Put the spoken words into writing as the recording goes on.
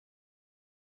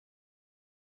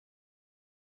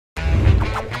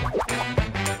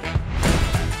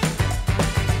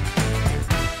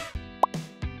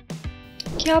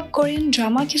क्या आप Korean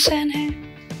drama के फैन हैं?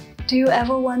 Do you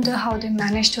ever wonder how they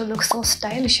manage to look so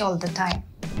stylish all the time?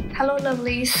 Hello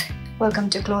lovelies, welcome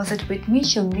to Closet with me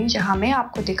Jumni, जहाँ मैं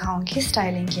आपको दिखाऊंगी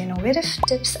styling के innovative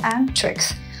tips and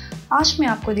tricks. आज मैं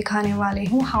आपको दिखाने वाली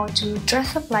हूँ how to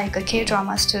dress up like a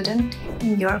K-drama student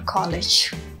in your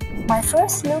college. My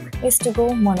first look is to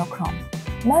go monochrome.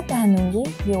 मैं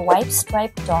पहनूंगी ये white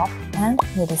striped top and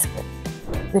midi skirt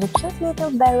with a cute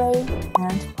little beret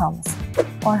and pumps.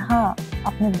 और हाँ,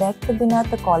 अपने bag के बिना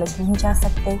तो college नहीं जा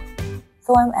सकते,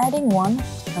 so I'm adding one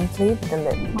to complete the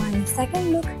look. My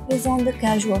second look is on the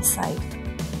casual side.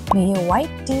 मैं ये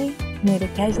white tee मेरे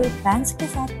casual pants के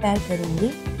साथ pair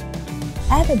करूँगी.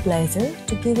 Add a blazer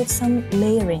to give it some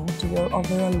layering to your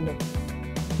overall look.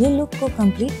 ये look को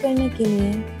complete करने के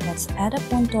लिए let's add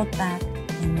up one tote bag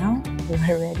and now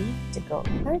we're ready to go.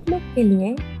 Third look के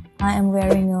लिए I am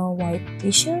wearing a white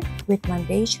t-shirt with my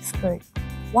beige skirt.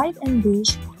 White and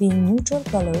beige being neutral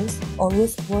colors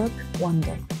always work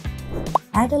wonder.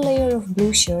 Add a layer of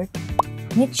blue shirt.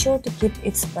 Make sure to keep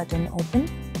its button open.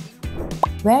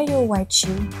 Wear your white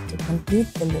shoe to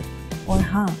complete the look. और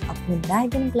हाँ, अपने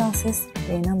bag and glasses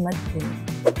लेना मत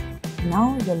भूलना. Now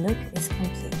your look is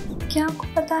complete. क्या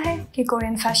आपको पता है कि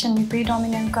कोरियन फैशन में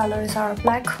predominant colors are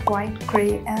black, white,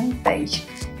 grey and beige.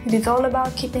 It is all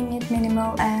about keeping it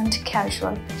minimal and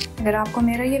casual. अगर आपको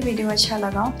मेरा ये वीडियो अच्छा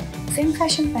लगा, Zing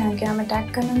फैशन पहन के हमें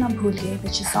टैग करना ना भूलिए,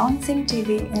 which is on Zing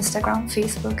TV, Instagram,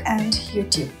 Facebook and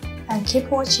YouTube. And keep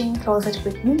watching Closet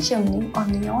with me, Jumni,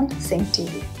 only on Zing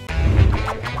TV.